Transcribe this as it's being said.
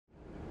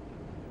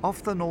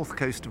Off the north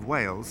coast of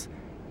Wales,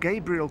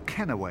 Gabriel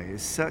Kennaway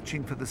is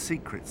searching for the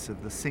secrets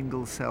of the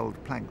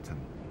single-celled plankton.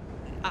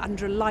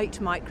 Under a light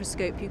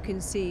microscope you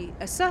can see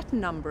a certain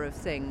number of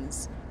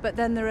things, but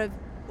then there are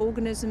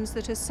organisms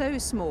that are so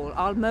small,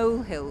 our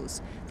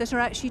molehills, that are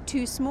actually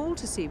too small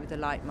to see with a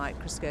light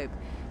microscope.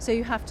 So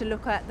you have to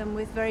look at them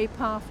with very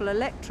powerful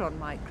electron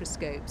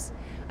microscopes.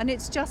 And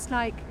it's just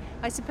like,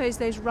 I suppose,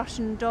 those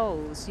Russian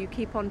dolls. You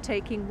keep on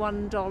taking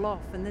one doll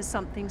off and there's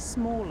something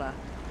smaller.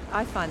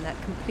 I find that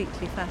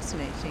completely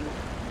fascinating.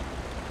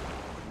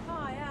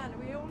 Hi, Anne, are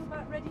we all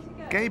about ready to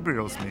go?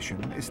 Gabriel's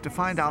mission is to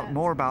find out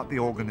more about the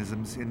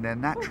organisms in their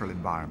natural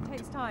environment. It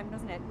takes time,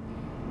 doesn't it?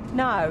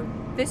 Now,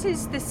 this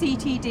is the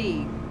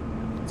CTD.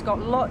 It's got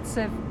lots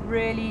of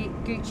really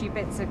Gucci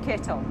bits of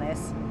kit on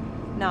this.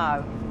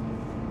 Now,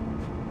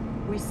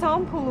 we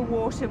sample the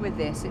water with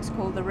this. It's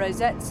called the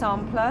Rosette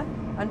Sampler,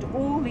 and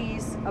all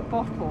these are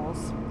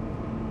bottles.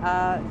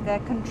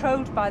 They're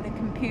controlled by the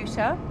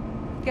computer.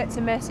 Gets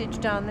a message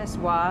down this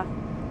wire,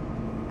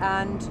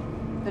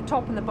 and the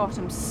top and the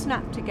bottom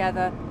snap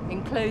together,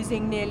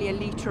 enclosing nearly a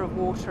litre of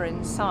water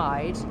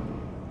inside.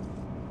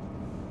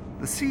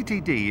 The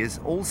CTD is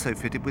also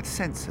fitted with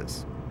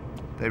sensors.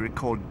 They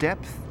record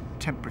depth,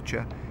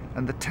 temperature,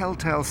 and the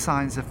telltale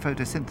signs of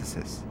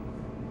photosynthesis.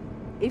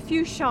 If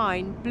you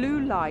shine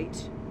blue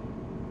light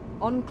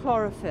on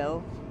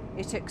chlorophyll,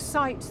 it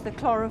excites the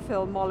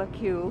chlorophyll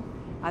molecule,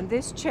 and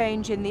this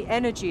change in the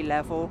energy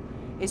level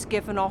is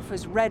given off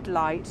as red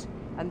light,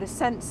 and the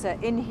sensor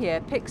in here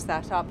picks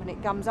that up and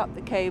it comes up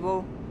the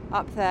cable,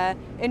 up there,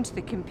 into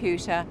the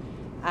computer,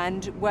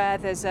 and where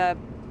there's a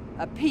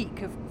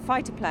peak of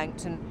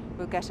phytoplankton,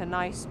 we'll get a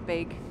nice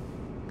big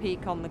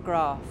peak on the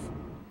graph.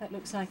 That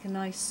looks like a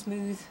nice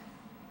smooth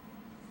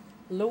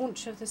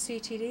launch of the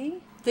CTD.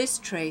 This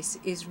trace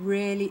is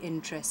really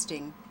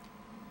interesting.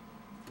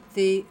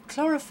 The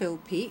chlorophyll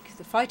peak,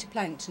 the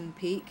phytoplankton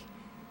peak,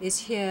 is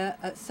here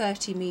at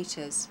 30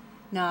 metres.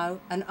 Now,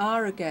 an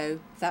hour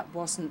ago, that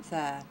wasn't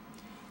there.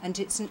 And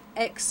it's an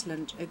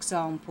excellent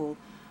example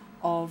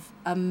of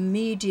a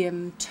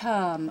medium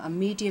term, a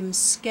medium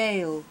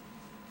scale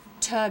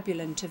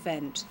turbulent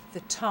event,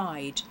 the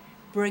tide,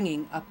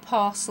 bringing a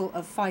parcel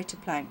of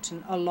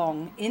phytoplankton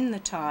along in the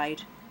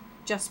tide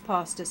just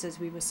past us as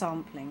we were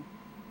sampling.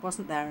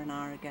 Wasn't there an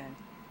hour ago.